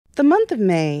The month of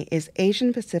May is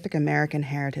Asian Pacific American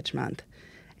Heritage Month,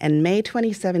 and May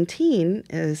 2017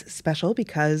 is special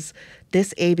because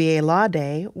this ABA Law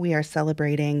Day, we are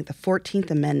celebrating the 14th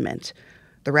Amendment,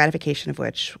 the ratification of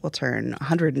which will turn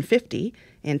 150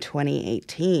 in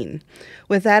 2018.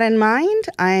 With that in mind,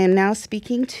 I am now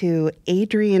speaking to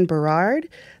Adrienne Berard,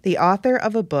 the author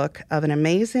of a book of an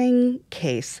amazing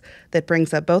case that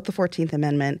brings up both the 14th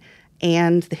Amendment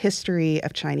and the history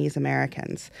of Chinese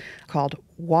Americans, called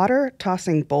Water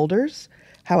Tossing Boulders: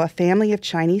 How a Family of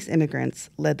Chinese Immigrants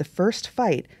Led the First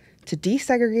Fight to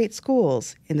Desegregate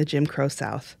Schools in the Jim Crow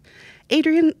South.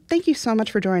 Adrienne, thank you so much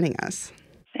for joining us.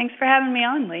 Thanks for having me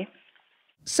on, Lee.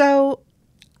 So,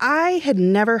 I had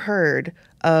never heard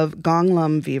of Gong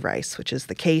Lum v. Rice, which is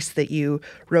the case that you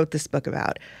wrote this book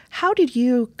about. How did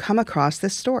you come across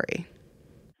this story?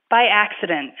 By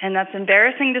accident, and that's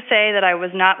embarrassing to say that I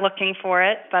was not looking for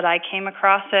it, but I came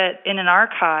across it in an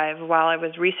archive while I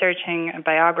was researching a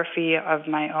biography of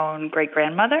my own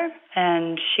great-grandmother,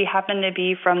 and she happened to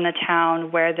be from the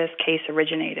town where this case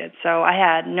originated. So I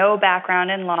had no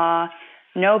background in law,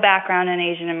 no background in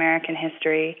Asian American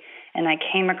history, and I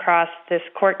came across this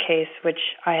court case, which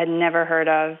I had never heard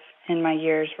of in my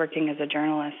years working as a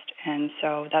journalist. And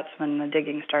so that's when the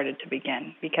digging started to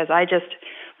begin, because I just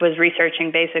was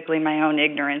researching basically my own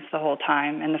ignorance the whole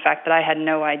time, and the fact that I had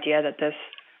no idea that this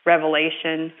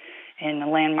revelation in a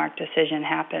landmark decision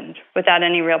happened without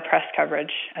any real press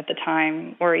coverage at the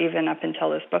time or even up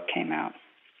until this book came out.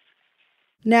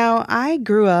 Now, I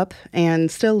grew up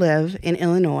and still live in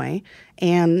Illinois,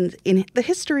 and in the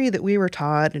history that we were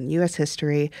taught in U.S.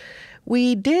 history,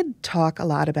 we did talk a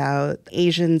lot about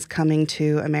Asians coming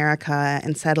to America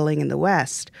and settling in the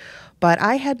West, but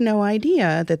I had no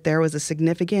idea that there was a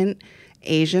significant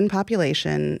Asian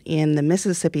population in the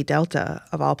Mississippi Delta,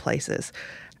 of all places.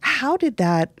 How did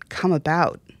that come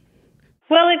about?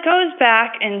 Well, it goes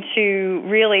back into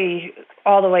really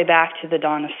all the way back to the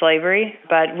dawn of slavery,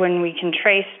 but when we can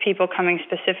trace people coming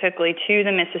specifically to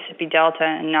the Mississippi Delta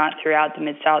and not throughout the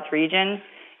Mid-South region,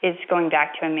 it's going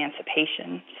back to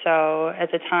emancipation. So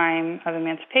at the time of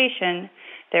emancipation,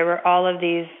 there were all of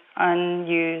these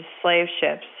unused slave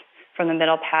ships from the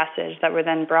Middle Passage that were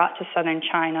then brought to southern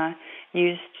China,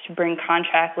 used to bring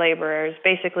contract laborers,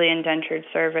 basically indentured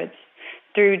servants,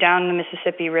 through down the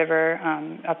Mississippi River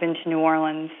up into New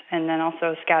Orleans, and then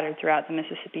also scattered throughout the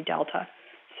Mississippi Delta.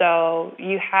 So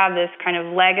you have this kind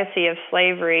of legacy of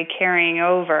slavery carrying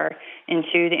over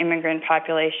into the immigrant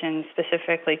population,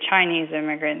 specifically Chinese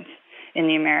immigrants in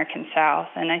the American South.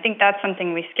 And I think that's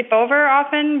something we skip over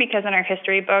often, because in our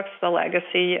history books, the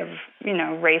legacy of,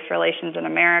 race relations in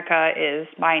America is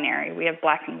binary. We have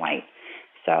black and white.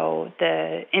 So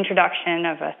the introduction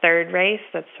of a third race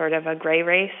that's sort of a gray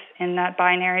race in that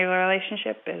binary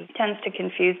relationship tends to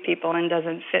confuse people and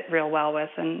doesn't fit real well with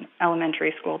an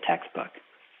elementary school textbook.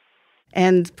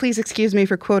 And please excuse me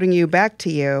for quoting you back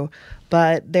to you,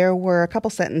 but there were a couple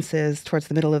sentences towards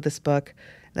the middle of this book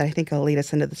that I think will lead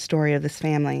us into the story of this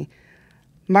family.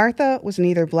 Martha was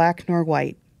neither black nor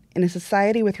white. In a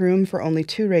society with room for only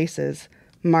two races,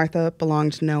 Martha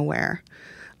belonged nowhere.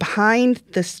 Behind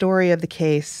the story of the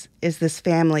case is this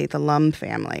family, the Lum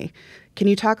family. Can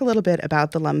you talk a little bit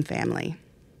about the Lum family?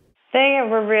 They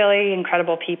were really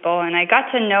incredible people, and I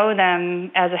got to know them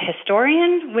as a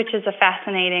historian, which is a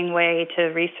fascinating way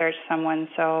to research someone.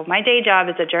 So my day job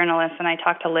is a journalist, and I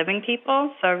talk to living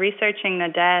people. So researching the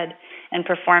dead and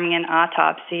performing an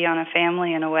autopsy on a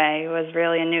family in a way was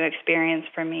really a new experience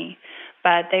for me.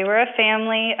 But they were a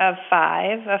family of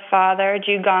five. A father,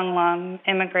 Jeu Gong Lum,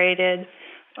 immigrated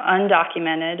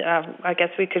undocumented. I guess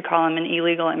we could call him an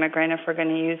illegal immigrant if we're going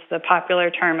to use the popular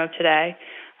term of today.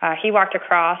 He walked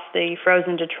across the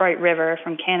frozen Detroit River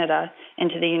from Canada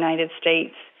into the United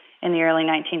States in the early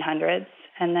 1900s.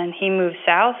 And then he moved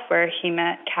south, where he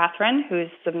met Katherine, who's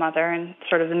the mother and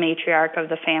sort of the matriarch of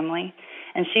the family.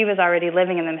 And she was already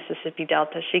living in the Mississippi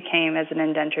Delta. She came as an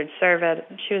indentured servant.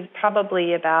 She was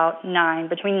probably about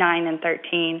between 9 and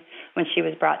 13 when she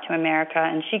was brought to America,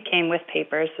 and she came with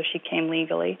papers, so she came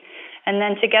legally. And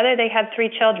then together they had 3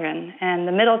 children, and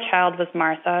the middle child was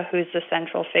Martha, who's the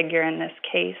central figure in this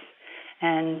case.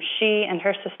 And she and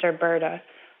her sister Berta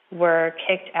were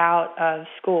kicked out of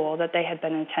school that they had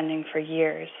been attending for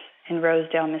years in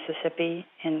Rosedale, Mississippi,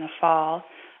 in the fall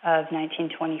of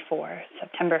 1924,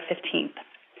 September 15th.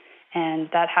 And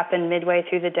that happened midway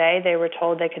through the day. They were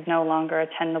told they could no longer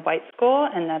attend the white school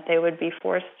and that they would be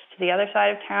forced to the other side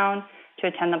of town to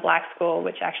attend the black school,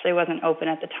 which actually wasn't open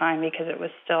at the time because it was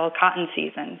still cotton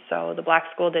season. So the black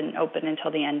school didn't open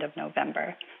until the end of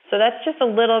November. So that's just a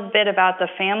little bit about the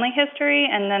family history.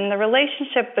 And then the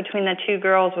relationship between the two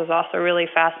girls was also really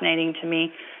fascinating to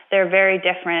me. They're very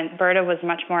different. Berta was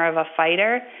much more of a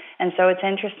fighter, and so it's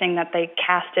interesting that they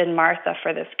casted Martha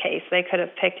for this case. They could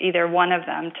have picked either one of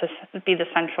them to be the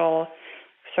central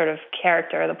sort of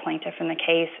character, the plaintiff in the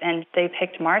case, and they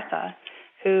picked Martha,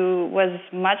 who was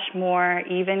much more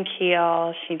even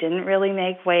keel. She didn't really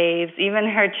make waves. Even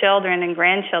her children and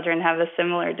grandchildren have a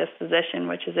similar disposition,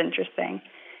 which is interesting.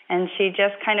 And she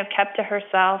just kind of kept to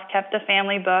herself, kept the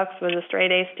family books, was a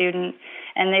straight-A student,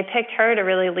 and they picked her to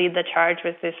really lead the charge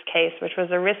with this case, which was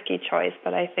a risky choice,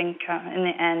 but I think in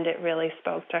the end it really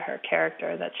spoke to her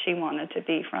character that she wanted to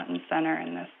be front and center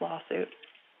in this lawsuit.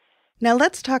 Now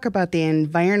let's talk about the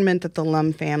environment that the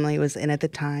Lum family was in at the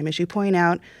time. As you point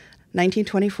out,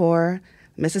 1924,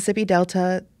 Mississippi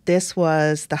Delta, this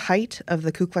was the height of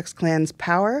the Ku Klux Klan's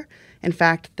power. In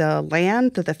fact, the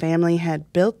land that the family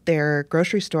had built their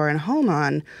grocery store and home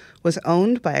on was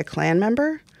owned by a Klan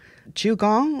member. Jeu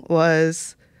Gong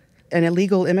was an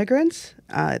illegal immigrant.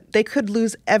 They could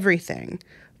lose everything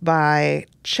by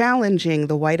challenging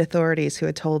the white authorities who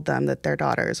had told them that their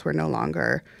daughters were no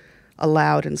longer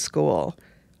allowed in school.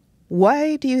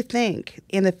 Why do you think,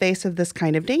 in the face of this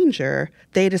kind of danger,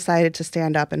 they decided to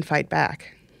stand up and fight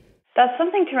back? That's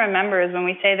something to remember is when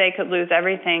we say they could lose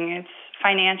everything, it's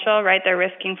financial, right? They're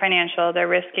risking financial, they're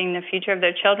risking the future of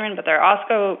their children, but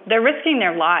they're risking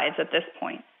their lives at this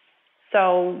point.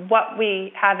 So what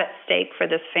we have at stake for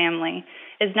this family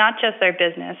is not just their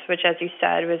business, which, as you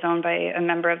said, was owned by a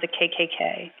member of the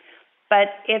KKK, but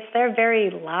it's their very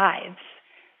lives.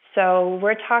 So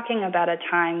we're talking about a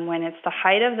time when it's the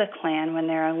height of the Klan, when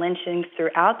there are lynchings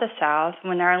throughout the South,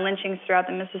 when there are lynchings throughout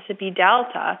the Mississippi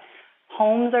Delta.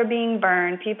 Homes are being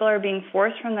burned. People are being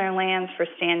forced from their lands for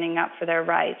standing up for their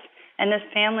rights. And this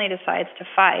family decides to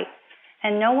fight.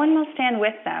 And no one will stand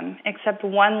with them except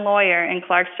one lawyer in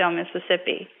Clarksdale,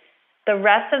 Mississippi. The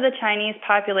rest of the Chinese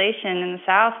population in the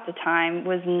South at the time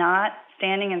was not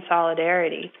standing in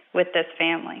solidarity with this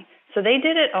family. So they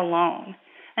did it alone.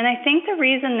 And I think the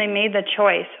reason they made the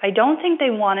choice, I don't think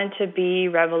they wanted to be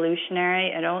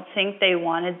revolutionary. I don't think they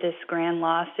wanted this grand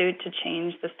lawsuit to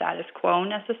change the status quo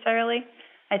necessarily.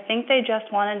 I think they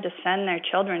just wanted to send their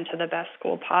children to the best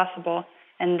school possible,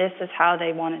 and this is how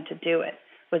they wanted to do it,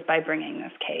 was by bringing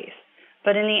this case.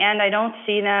 But in the end, I don't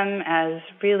see them as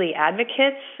really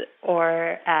advocates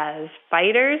or as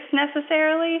fighters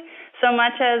necessarily, so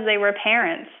much as they were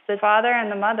parents. The father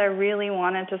and the mother really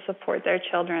wanted to support their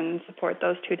children and support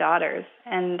those two daughters,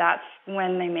 and that's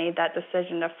when they made that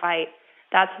decision to fight.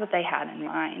 That's what they had in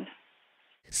mind.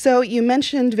 So you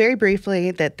mentioned very briefly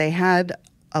that they had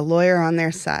a lawyer on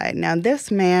their side. Now,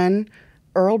 this man,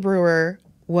 Earl Brewer,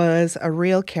 was a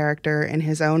real character in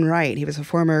his own right. He was a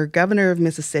former governor of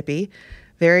Mississippi,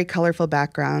 very colorful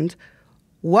background.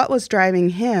 What was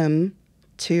driving him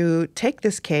to take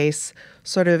this case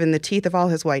sort of in the teeth of all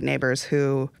his white neighbors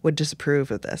who would disapprove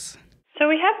of this? So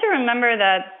we have to remember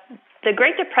that the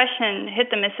Great Depression hit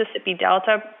the Mississippi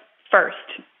Delta first,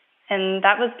 and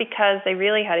that was because they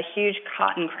really had a huge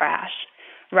cotton crash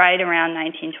right around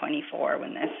 1924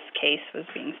 when this case was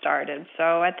being started.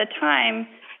 So at the time,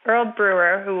 Earl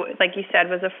Brewer, who, like you said,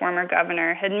 was a former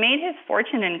governor, had made his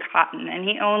fortune in cotton, and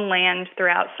he owned land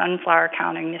throughout Sunflower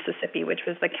County, Mississippi, which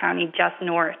was the county just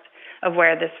north of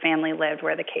where this family lived,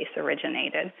 where the case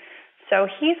originated. So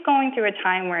he's going through a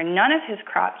time where none of his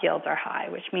crop yields are high,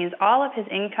 which means all of his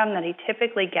income that he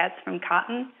typically gets from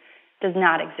cotton does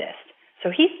not exist.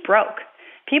 So he's broke.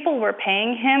 People were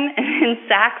paying him in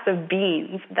sacks of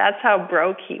beans. That's how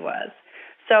broke he was.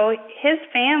 So his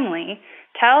family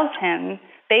tells him,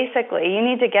 basically, you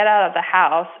need to get out of the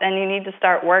house and you need to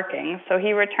start working. So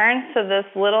he returns to this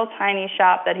little tiny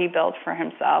shop that he built for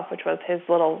himself, which was his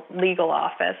little legal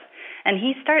office, and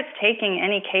he starts taking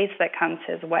any case that comes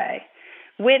his way,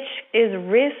 which is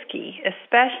risky,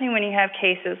 especially when you have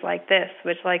cases like this,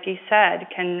 which, like you said,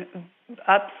 can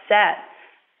upset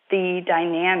the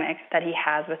dynamic that he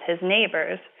has with his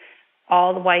neighbors.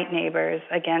 All the white neighbors,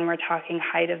 again, we're talking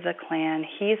height of the Klan.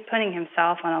 He's putting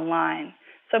himself on a line.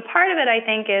 So part of it, I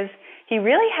think, is he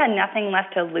really had nothing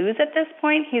left to lose at this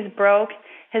point. He's broke.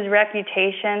 His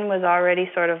reputation was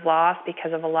already sort of lost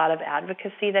because of a lot of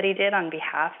advocacy that he did on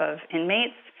behalf of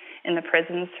inmates in the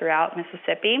prisons throughout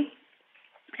Mississippi.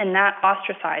 And that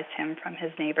ostracized him from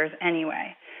his neighbors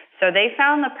anyway. So they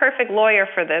found the perfect lawyer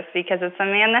for this because it's a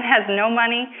man that has no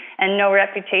money and no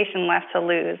reputation left to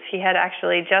lose. He had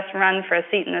actually just run for a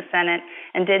seat in the Senate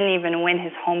and didn't even win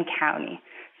his home county.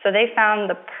 So they found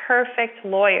the perfect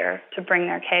lawyer to bring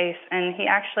their case, and he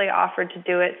actually offered to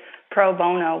do it pro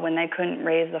bono when they couldn't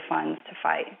raise the funds to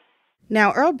fight.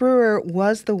 Now, Earl Brewer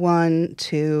was the one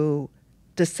to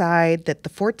decide that the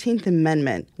 14th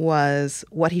Amendment was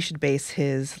what he should base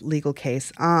his legal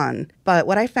case on. But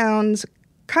what I found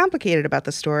complicated about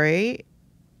the story,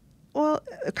 well,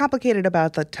 complicated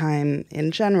about the time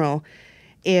in general,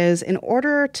 is in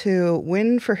order to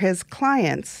win for his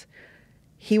clients,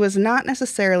 he was not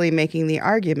necessarily making the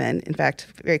argument, in fact,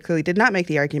 very clearly did not make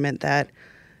the argument that,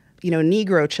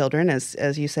 Negro children,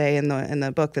 as you say in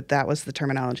the book, that was the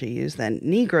terminology used then,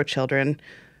 Negro children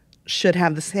should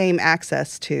have the same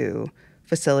access to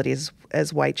facilities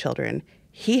as white children.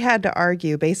 He had to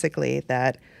argue basically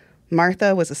that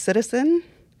Martha was a citizen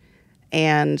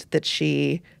and that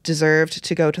she deserved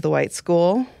to go to the white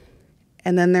school.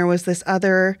 And then there was this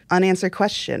other unanswered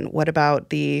question, what about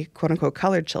the quote-unquote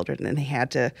colored children? And he had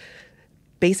to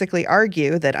basically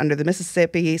argue that under the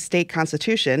Mississippi State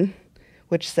Constitution,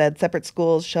 which said separate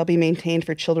schools shall be maintained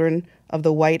for children of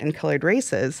the white and colored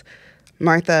races,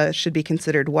 Martha should be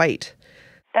considered white.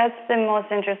 That's the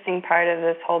most interesting part of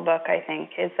this whole book, I think,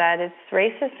 is that it's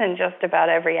racist in just about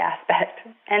every aspect.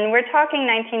 And we're talking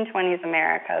 1920s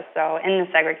America, so in the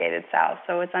segregated South,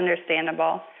 so it's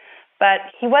understandable. But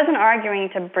he wasn't arguing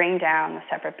to bring down the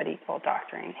separate but equal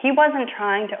doctrine. He wasn't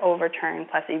trying to overturn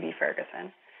Plessy v.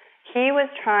 Ferguson. He was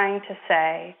trying to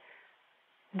say,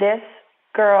 this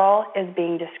girl is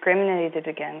being discriminated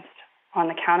against on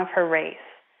account of her race.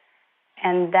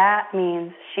 And that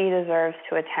means she deserves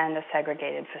to attend a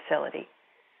segregated facility.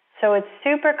 So it's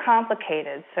super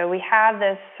complicated. So we have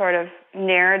this sort of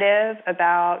narrative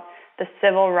about the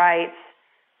civil rights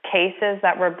cases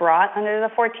that were brought under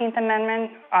the 14th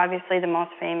Amendment. Obviously, the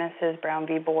most famous is Brown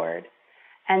v. Board.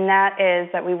 And that is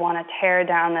that we want to tear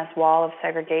down this wall of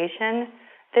segregation.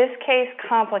 This case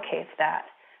complicates that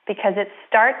because it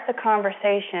starts the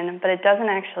conversation, but it doesn't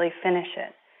actually finish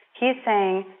it. He's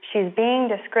saying she's being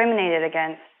discriminated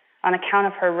against on account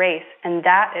of her race, and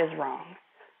that is wrong.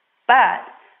 But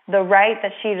the right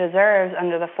that she deserves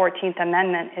under the 14th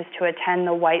Amendment is to attend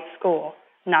the white school,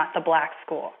 not the black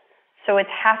school. So it's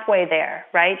halfway there,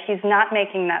 right? He's not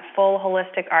making that full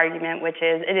holistic argument, which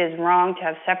is it is wrong to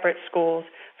have separate schools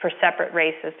for separate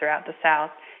races throughout the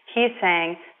South. He's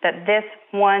saying that this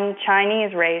one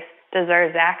Chinese race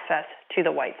deserves access to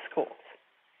the white schools.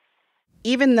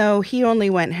 Even though he only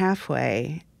went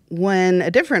halfway, when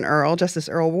a different Earl, Justice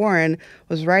Earl Warren,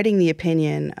 was writing the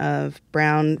opinion of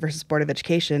Brown versus Board of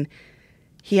Education,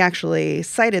 he actually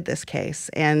cited this case.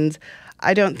 And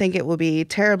I don't think it will be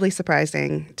terribly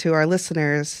surprising to our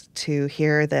listeners to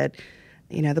hear that,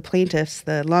 the plaintiffs,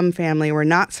 the Lum family, were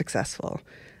not successful.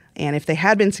 And if they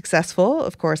had been successful,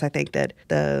 of course, I think that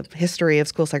the history of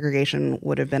school segregation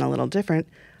would have been a little different.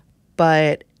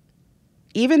 But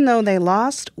even though they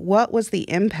lost, what was the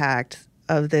impact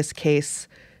of this case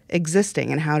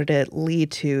existing, and how did it lead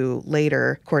to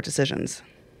later court decisions?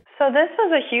 So this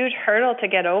was a huge hurdle to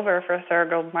get over for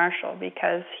Thurgood Marshall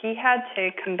because he had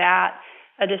to combat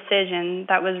a decision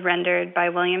that was rendered by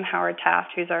William Howard Taft,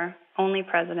 who's our only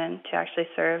president to actually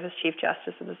serve as Chief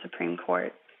Justice of the Supreme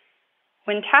Court.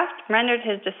 When Taft rendered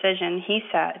his decision, he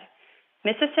said,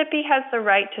 Mississippi has the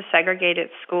right to segregate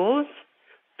its schools,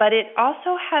 but it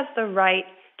also has the right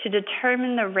to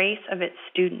determine the race of its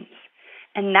students.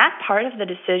 And that part of the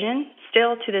decision,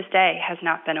 still to this day, has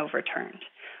not been overturned,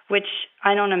 which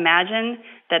I don't imagine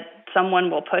that someone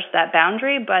will push that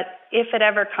boundary, but if it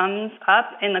ever comes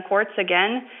up in the courts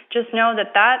again, just know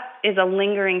that that is a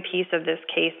lingering piece of this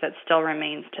case that still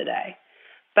remains today.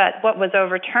 But what was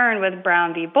overturned with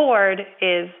Brown v. Board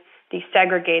is the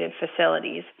segregated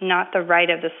facilities, not the right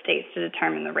of the states to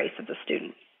determine the race of the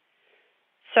students.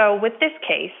 So with this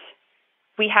case,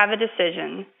 we have a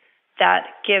decision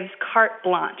that gives carte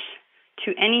blanche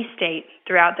to any state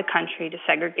throughout the country to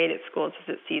segregate its schools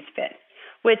as it sees fit,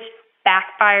 which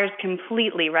backfires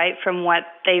completely, right, from what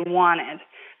they wanted.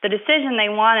 The decision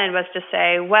they wanted was to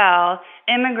say, well,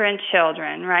 immigrant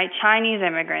children, right, Chinese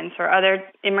immigrants or other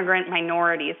immigrant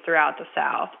minorities throughout the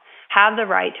South have the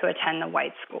right to attend the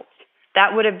white schools.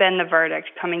 That would have been the verdict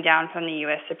coming down from the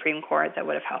U.S. Supreme Court that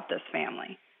would have helped this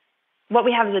family. What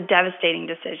we have is a devastating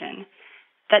decision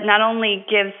that not only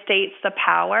gives states the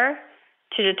power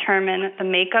to determine the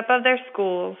makeup of their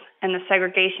schools and the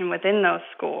segregation within those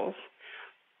schools,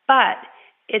 but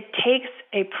it takes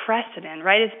a precedent,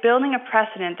 right? It's building a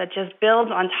precedent that just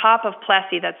builds on top of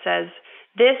Plessy that says,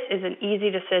 this is an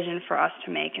easy decision for us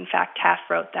to make. In fact, Taft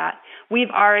wrote that.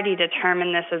 We've already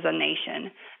determined this as a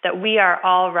nation, that we are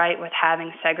all right with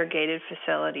having segregated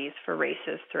facilities for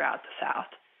races throughout the South.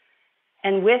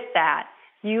 And with that,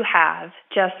 you have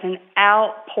just an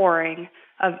outpouring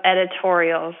of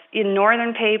editorials in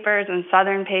northern papers and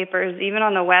southern papers, even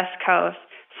on the West Coast,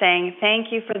 saying, thank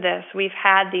you for this. We've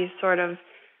had these sort of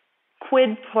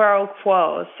quid pro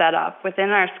quos set up within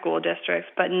our school districts,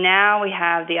 but now we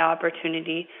have the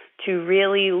opportunity to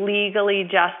really legally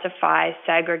justify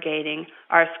segregating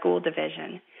our school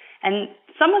division. And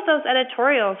some of those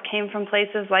editorials came from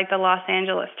places like the Los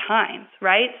Angeles Times,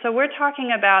 right? So we're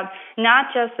talking about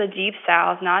not just the Deep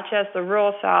South, not just the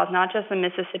rural South, not just the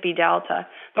Mississippi Delta,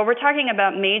 but we're talking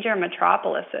about major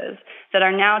metropolises that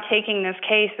are now taking this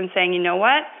case and saying, you know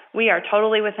what? We are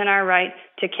totally within our right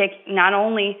to kick not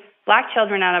only Black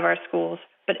children out of our schools,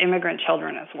 but immigrant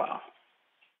children as well.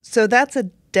 So that's a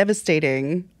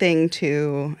devastating thing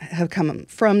to have come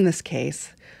from this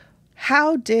case.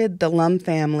 How did the Lum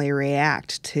family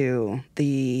react to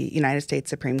the United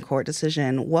States Supreme Court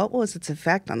decision? What was its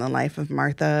effect on the life of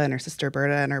Martha and her sister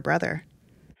Berta and her brother?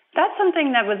 That's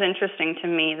something that was interesting to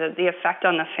me, that the effect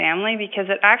on the family, because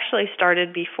it actually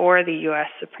started before the U.S.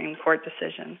 Supreme Court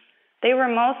decision. They were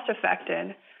most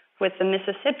affected with the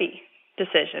Mississippi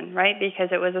decision, right? Because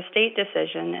it was a state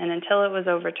decision, and until it was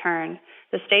overturned,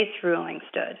 the state's ruling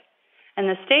stood. And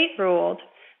the state ruled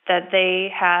that they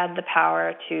had the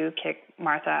power to kick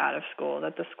Martha out of school,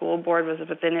 that the school board was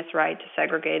within its right to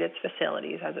segregate its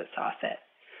facilities as it saw fit.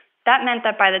 That meant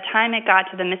that by the time it got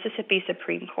to the Mississippi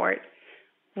Supreme Court,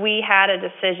 we had a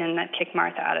decision that kicked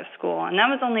Martha out of school, and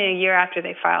that was only a year after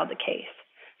they filed the case.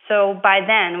 So by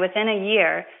then, within a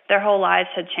year, their whole lives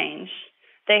had changed.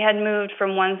 They had moved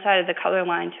from one side of the color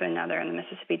line to another in the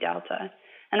Mississippi Delta.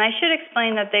 And I should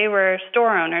explain that they were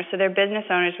store owners, so they're business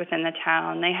owners within the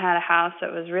town. They had a house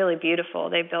that was really beautiful.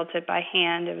 They built it by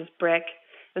hand. It was brick.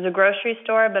 It was a grocery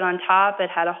store, but on top it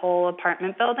had a whole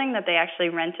apartment building that they actually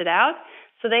rented out.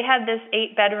 So they had this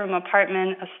 8-bedroom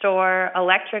apartment, a store,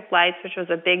 electric lights, which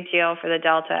was a big deal for the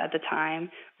Delta at the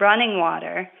time, running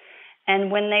water.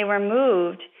 And when they were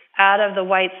moved out of the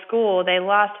white school, they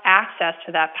lost access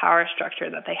to that power structure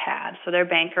that they had. So their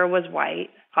banker was white,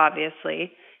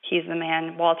 obviously. He's the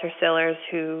man, Walter Sillers,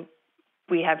 who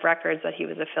we have records that he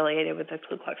was affiliated with the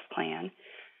Ku Klux Klan.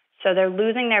 So they're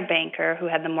losing their banker, who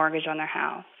had the mortgage on their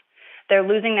house. They're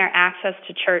losing their access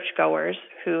to churchgoers,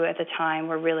 who at the time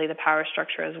were really the power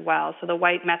structure as well. So the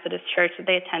white Methodist church that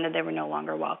they attended, they were no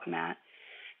longer welcome at.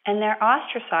 And they're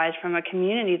ostracized from a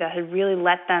community that had really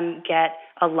let them get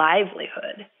a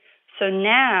livelihood. So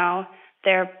now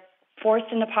they're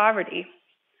forced into poverty,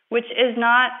 which is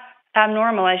not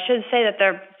abnormal. I should say that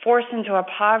they're forced into a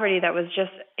poverty that was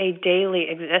just a daily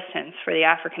existence for the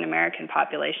African American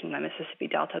population in the Mississippi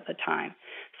Delta at the time.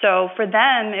 So for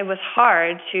them, it was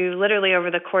hard to literally over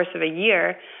the course of a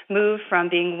year move from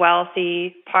being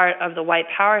wealthy, part of the white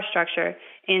power structure,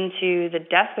 into the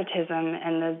despotism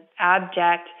and the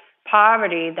abject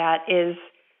poverty that is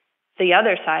the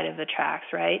other side of the tracks,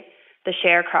 right? The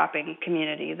sharecropping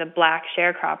community, the Black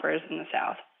sharecroppers in the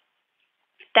South.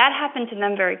 That happened to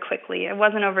them very quickly. It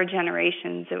wasn't over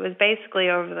generations. It was basically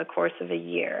over the course of a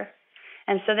year.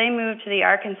 And so they moved to the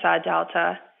Arkansas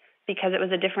Delta because it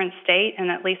was a different state and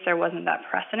at least there wasn't that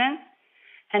precedent.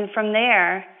 And from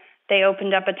there, they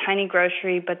opened up a tiny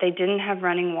grocery, but they didn't have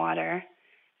running water.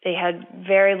 They had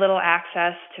very little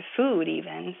access to food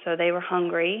even, so they were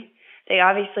hungry. They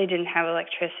obviously didn't have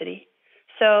electricity.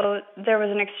 So there was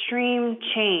an extreme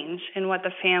change in what the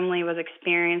family was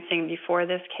experiencing before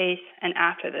this case and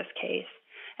after this case.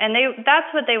 And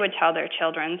that's what they would tell their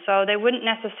children. So they wouldn't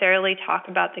necessarily talk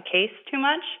about the case too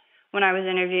much when I was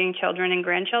interviewing children and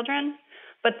grandchildren,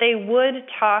 but they would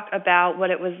talk about what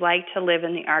it was like to live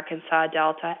in the Arkansas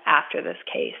Delta after this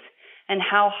case and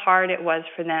how hard it was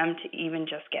for them to even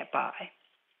just get by.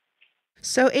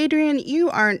 So, Adrienne,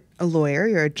 you aren't a lawyer,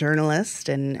 you're a journalist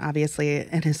and obviously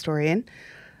an historian.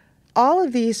 All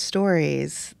of these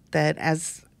stories that,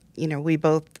 as you know, we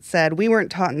both said we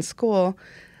weren't taught in school,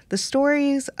 the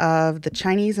stories of the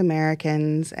Chinese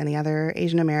Americans and the other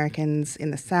Asian Americans in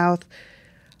the South,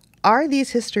 are these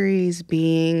histories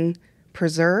being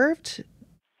preserved?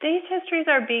 These histories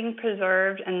are being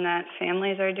preserved and that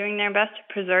families are doing their best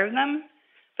to preserve them.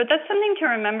 But that's something to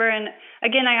remember. And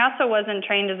again, I also wasn't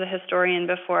trained as a historian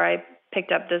before I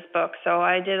picked up this book, so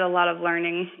I did a lot of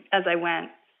learning as I went.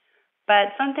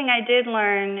 But something I did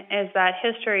learn is that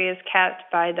history is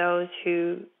kept by those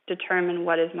who determine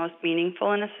what is most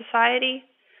meaningful in a society.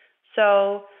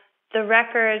 So the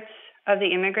records of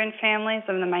the immigrant families,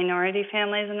 of the minority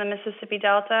families in the Mississippi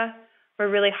Delta, were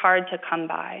really hard to come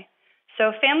by.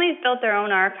 So families built their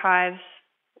own archives,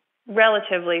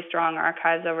 relatively strong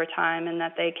archives over time, in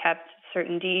that they kept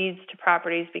certain deeds to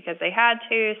properties because they had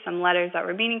to, some letters that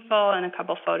were meaningful, and a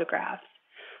couple photographs.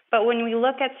 But when we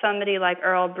look at somebody like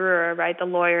Earl Brewer, right, the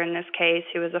lawyer in this case,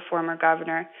 who was a former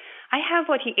governor, I have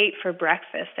what he ate for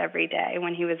breakfast every day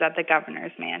when he was at the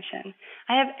governor's mansion.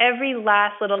 I have every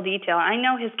last little detail. I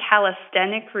know his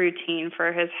calisthenic routine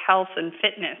for his health and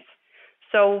fitness.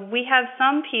 So we have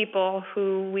some people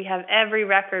who we have every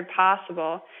record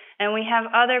possible, and we have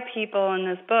other people in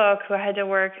this book who had to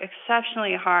work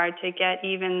exceptionally hard to get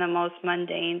even the most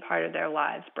mundane part of their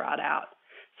lives brought out.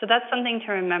 So that's something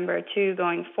to remember, too,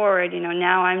 going forward.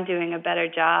 Now I'm doing a better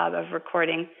job of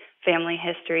recording family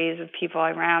histories of people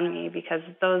around me because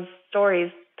those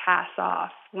stories pass off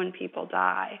when people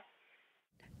die.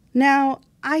 Now,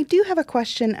 I do have a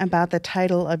question about the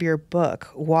title of your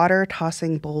book, Water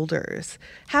Tossing Boulders.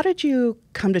 How did you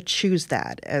come to choose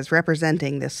that as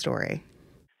representing this story?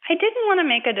 I didn't want to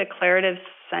make a declarative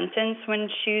sentence when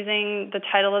choosing the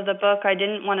title of the book. I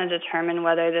didn't want to determine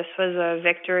whether this was a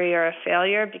victory or a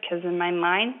failure because in my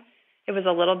mind, it was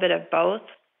a little bit of both.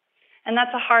 And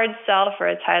that's a hard sell for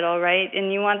a title, right?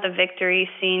 And you want the victory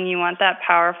scene, you want that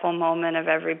powerful moment of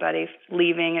everybody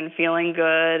leaving and feeling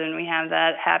good, and we have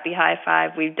that happy high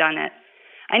five, we've done it.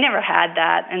 I never had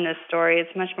that in this story.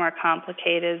 It's much more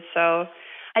complicated. So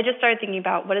I just started thinking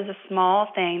about what is a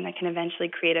small thing that can eventually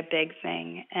create a big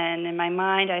thing. And in my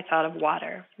mind, I thought of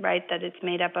water, right? That it's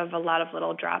made up of a lot of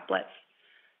little droplets.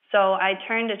 So I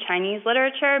turned to Chinese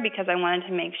literature because I wanted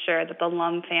to make sure that the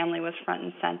Lum family was front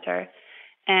and center.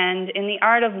 And in The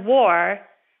Art of War,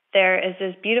 there is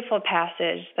this beautiful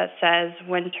passage that says,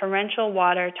 when torrential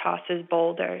water tosses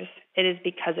boulders, it is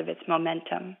because of its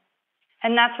momentum.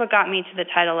 And that's what got me to the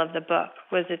title of the book,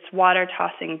 was it's water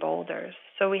tossing boulders.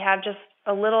 So we have just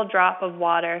a little drop of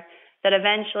water that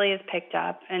eventually is picked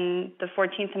up, and the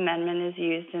 14th Amendment is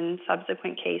used in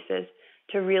subsequent cases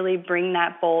to really bring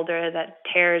that boulder that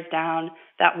tears down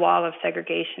that wall of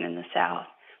segregation in the South.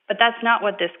 But that's not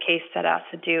what this case set out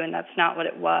to do, and that's not what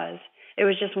it was. It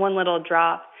was just one little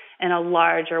drop in a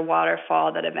larger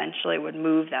waterfall that eventually would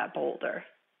move that boulder.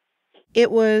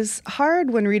 It was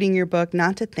hard when reading your book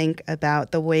not to think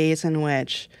about the ways in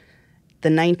which the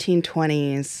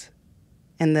 1920s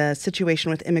and the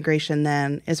situation with immigration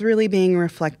then is really being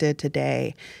reflected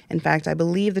today. In fact, I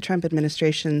believe the Trump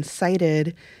administration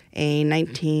cited a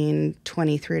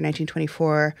 1923 or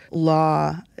 1924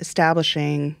 law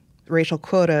establishing racial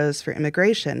quotas for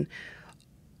immigration.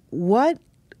 What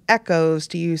echoes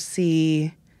do you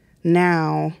see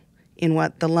now in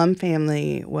what the Lum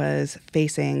family was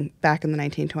facing back in the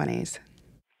 1920s?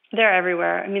 They're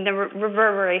everywhere. I mean, the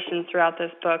reverberations throughout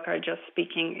this book are just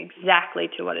speaking exactly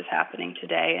to what is happening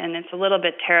today. And it's a little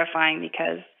bit terrifying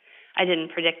because I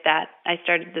didn't predict that. I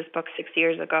started this book 6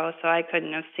 years ago, so I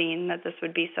couldn't have seen that this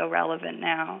would be so relevant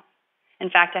now. In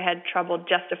fact, I had trouble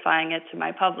justifying it to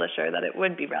my publisher that it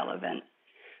would be relevant.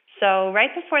 So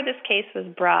right before this case was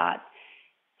brought,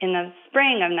 in the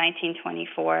spring of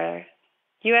 1924,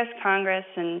 U.S. Congress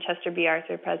and Chester B.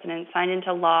 Arthur president signed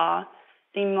into law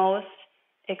the most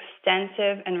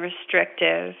extensive and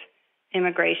restrictive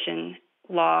immigration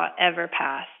law ever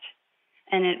passed.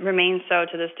 And it remains so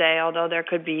to this day, although there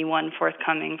could be one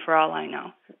forthcoming for all I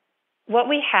know. What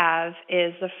we have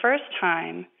is the first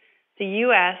time the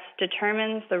U.S.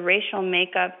 determines the racial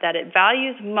makeup that it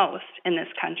values most in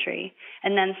this country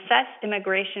and then sets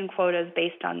immigration quotas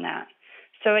based on that.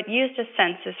 So it used a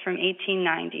census from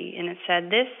 1890, and it said,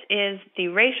 this is the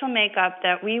racial makeup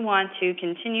that we want to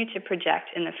continue to project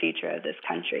in the future of this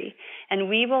country. And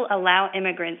we will allow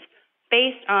immigrants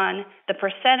based on the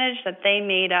percentage that they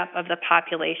made up of the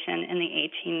population in the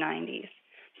 1890s.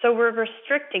 So we're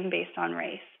restricting based on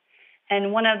race.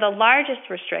 And one of the largest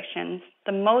restrictions,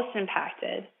 the most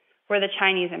impacted, were the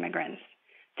Chinese immigrants.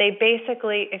 They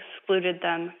basically excluded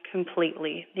them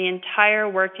completely. The entire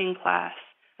working class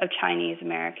of Chinese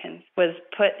Americans was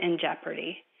put in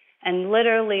jeopardy. And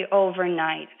literally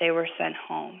overnight, they were sent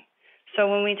home. So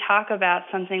when we talk about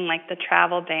something like the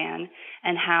travel ban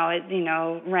and how it,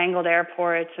 wrangled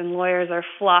airports and lawyers are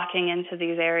flocking into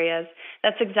these areas,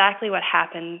 that's exactly what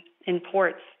happened in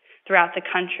ports throughout the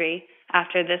country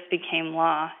after this became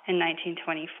law in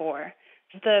 1924.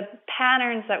 The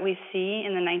patterns that we see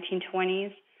in the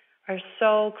 1920s are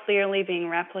so clearly being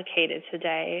replicated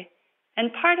today. And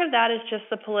part of that is just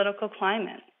the political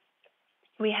climate.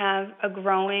 We have a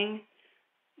growing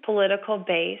political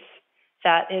base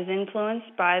that is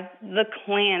influenced by the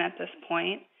Klan at this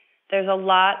point. There's a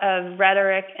lot of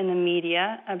rhetoric in the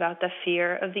media about the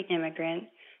fear of the immigrant,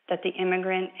 that the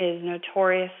immigrant is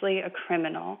notoriously a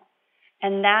criminal.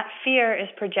 And that fear is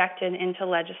projected into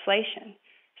legislation.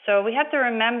 So we have to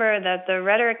remember that the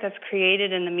rhetoric that's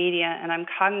created in the media, and I'm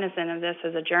cognizant of this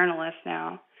as a journalist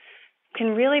now,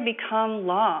 can really become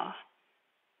law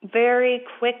very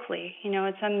quickly.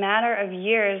 It's a matter of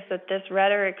years that this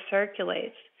rhetoric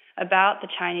circulates. about the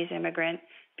Chinese immigrant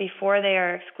before they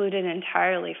are excluded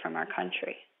entirely from our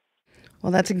country.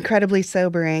 Well, that's incredibly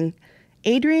sobering.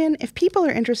 Adrienne, if people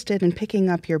are interested in picking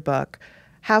up your book,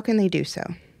 how can they do so?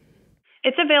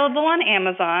 It's available on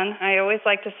Amazon. I always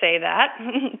like to say that,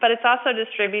 but it's also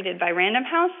distributed by Random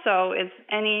House, so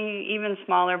even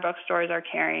smaller bookstores are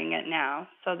carrying it now.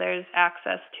 So there's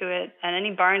access to it, and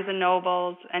any Barnes &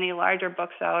 Nobles, any larger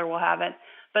bookseller will have it,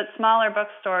 but smaller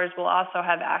bookstores will also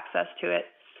have access to it.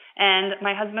 And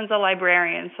my husband's a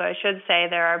librarian, so I should say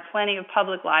there are plenty of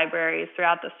public libraries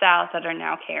throughout the South that are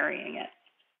now carrying it.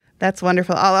 That's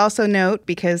wonderful. I'll also note,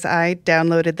 because I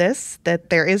downloaded this,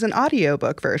 that there is an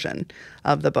audiobook version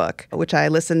of the book, which I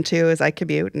listen to as I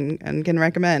commute and can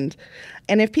recommend.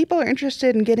 And if people are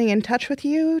interested in getting in touch with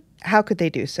you, how could they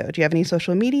do so? Do you have any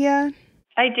social media?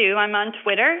 I do. I'm on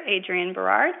Twitter, Adrienne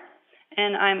Berard,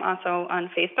 and I'm also on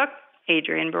Facebook,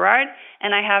 Adrienne Berard,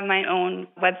 and I have my own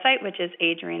website, which is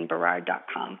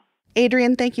adrienneberard.com.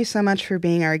 Adrienne, thank you so much for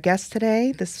being our guest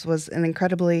today. This was an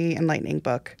incredibly enlightening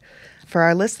book. For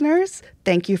our listeners,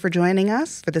 thank you for joining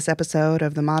us for this episode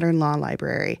of the Modern Law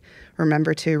Library.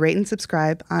 Remember to rate and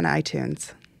subscribe on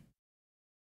iTunes.